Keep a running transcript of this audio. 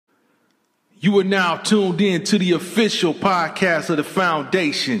You are now tuned in to the official podcast of the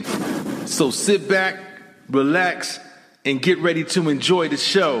foundation. So sit back, relax, and get ready to enjoy the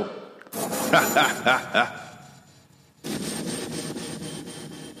show.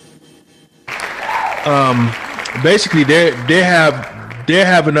 Basically, they're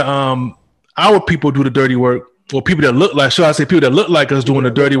having our people do the dirty work, or people that look like, people that look like us doing the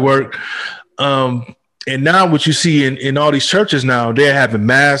dirty work. And now what you see in all these churches now, they're having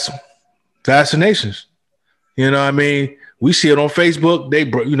mass vaccinations. You know what I mean? We see it on Facebook. They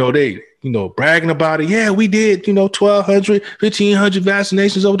bragging about it. Yeah, we did, 1,200, 1,500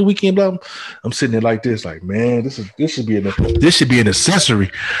 vaccinations over the weekend. Blah, blah. I'm sitting there like this, like, man, this should be an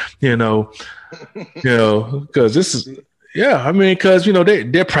accessory, because this is, because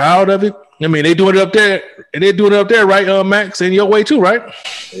they're proud of it. I mean, they doing it up there, and they're doing it up there, right, Max, and your way too, right?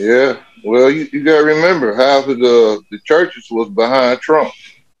 Yeah. Well, you got to remember, half of the churches was behind Trump.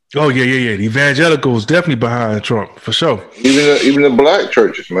 Oh, yeah. The evangelicals definitely behind Trump, for sure. Even the black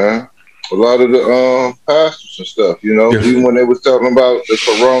churches, man. A lot of the pastors and stuff, even when they was talking about the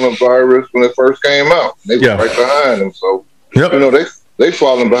coronavirus when it first came out, they were right behind them. So, they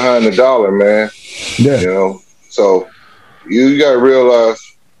falling behind the dollar, man. Yeah. So you got to realize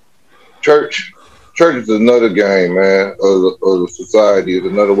church is another game, man, of the society. Is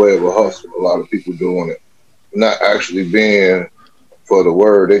another way of a hustle. A lot of people doing it, not actually being for the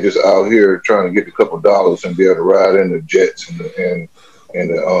word. They just out here trying to get a couple dollars and be able to ride in the jets and the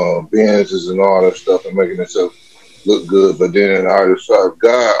Benzes and all that stuff and making themselves look good. But then in the other side of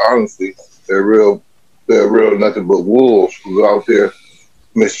God, honestly, they're real nothing but wolves who out there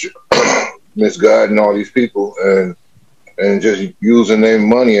misguiding all these people and just using their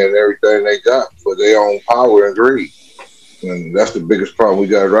money and everything they got for their own power and greed. And that's the biggest problem we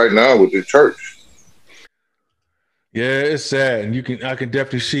got right now with the church. Yeah, it's sad, and I can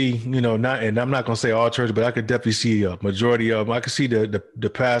definitely see, and I'm not gonna say all churches, but I could definitely see a majority of them. I can see the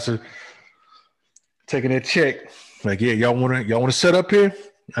pastor taking a check, like, yeah, y'all want to set up here?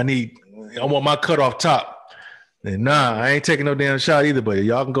 I want my cut off top. And nah, I ain't taking no damn shot either, but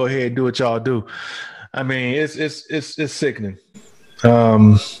y'all can go ahead and do what y'all do. I mean, it's sickening.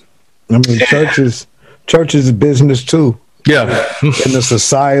 Churches is business too. Yeah, in the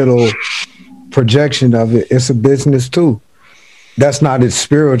societal projection of it, it's a business too. That's not its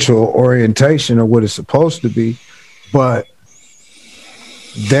spiritual orientation or what it's supposed to be, but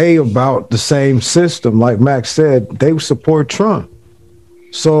they about the same system. Like Max said, they support Trump,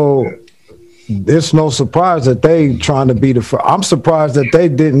 so it's no surprise that they trying to be I'm surprised that they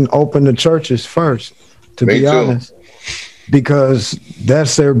didn't open the churches first, to be honest, because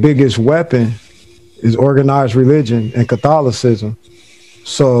that's their biggest weapon is organized religion and Catholicism.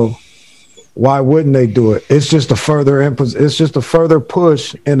 So why wouldn't they do it? It's just a further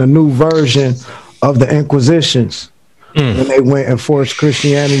push in a new version of the Inquisitions. When they went and forced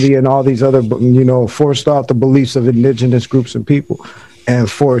Christianity and all these other, forced out the beliefs of indigenous groups and people and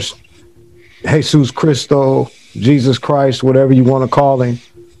forced Jesus Christo, Jesus Christ, whatever you want to call him,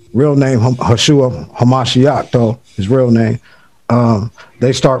 real name Yeshua Hamashiach, though, his real name.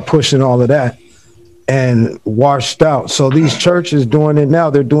 They start pushing all of that and washed out. So these churches doing it now,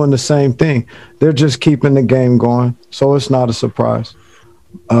 they're doing the same thing. They're just keeping the game going. So it's not a surprise.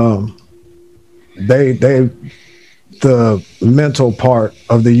 The mental part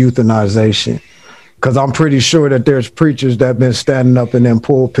of the euthanization, because I'm pretty sure that there's preachers that have been standing up in them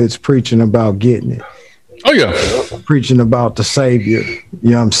pulpits preaching about getting it. Oh, yeah. Preaching about the Savior, you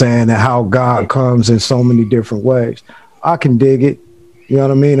know what I'm saying, and how God comes in so many different ways. I can dig it, you know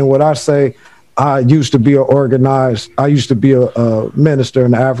what I mean? And what I say, I used to be a minister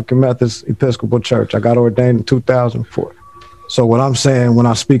in the African Methodist Episcopal Church. I got ordained in 2004. So what I'm saying when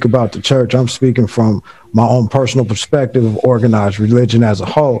I speak about the church, I'm speaking from my own personal perspective of organized religion as a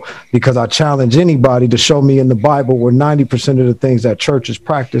whole, because I challenge anybody to show me in the Bible where 90% of the things that churches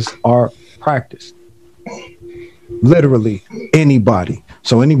practice are practiced. Literally anybody.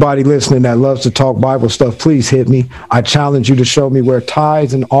 So anybody listening that loves to talk Bible stuff, please hit me. I challenge you to show me where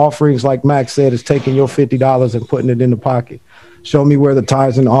tithes and offerings, like Max said, is taking your $50 and putting it in the pocket. Show me where the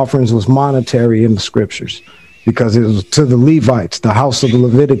tithes and offerings was monetary in the scriptures, because it was to the Levites, the house of the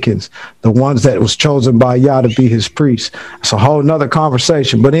Leviticans, the ones that was chosen by Yah to be his priests. It's a whole nother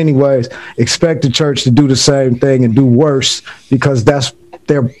conversation. But anyways, expect the church to do the same thing and do worse, because that's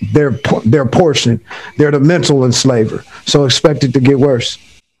their portion. They're the mental enslaver. So expect it to get worse.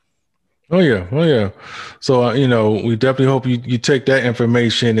 Oh yeah. So we definitely hope you take that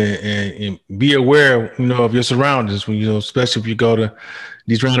information and be aware, of your surroundings. When especially if you go to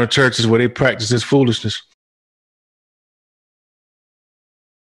these random churches where they practice this foolishness.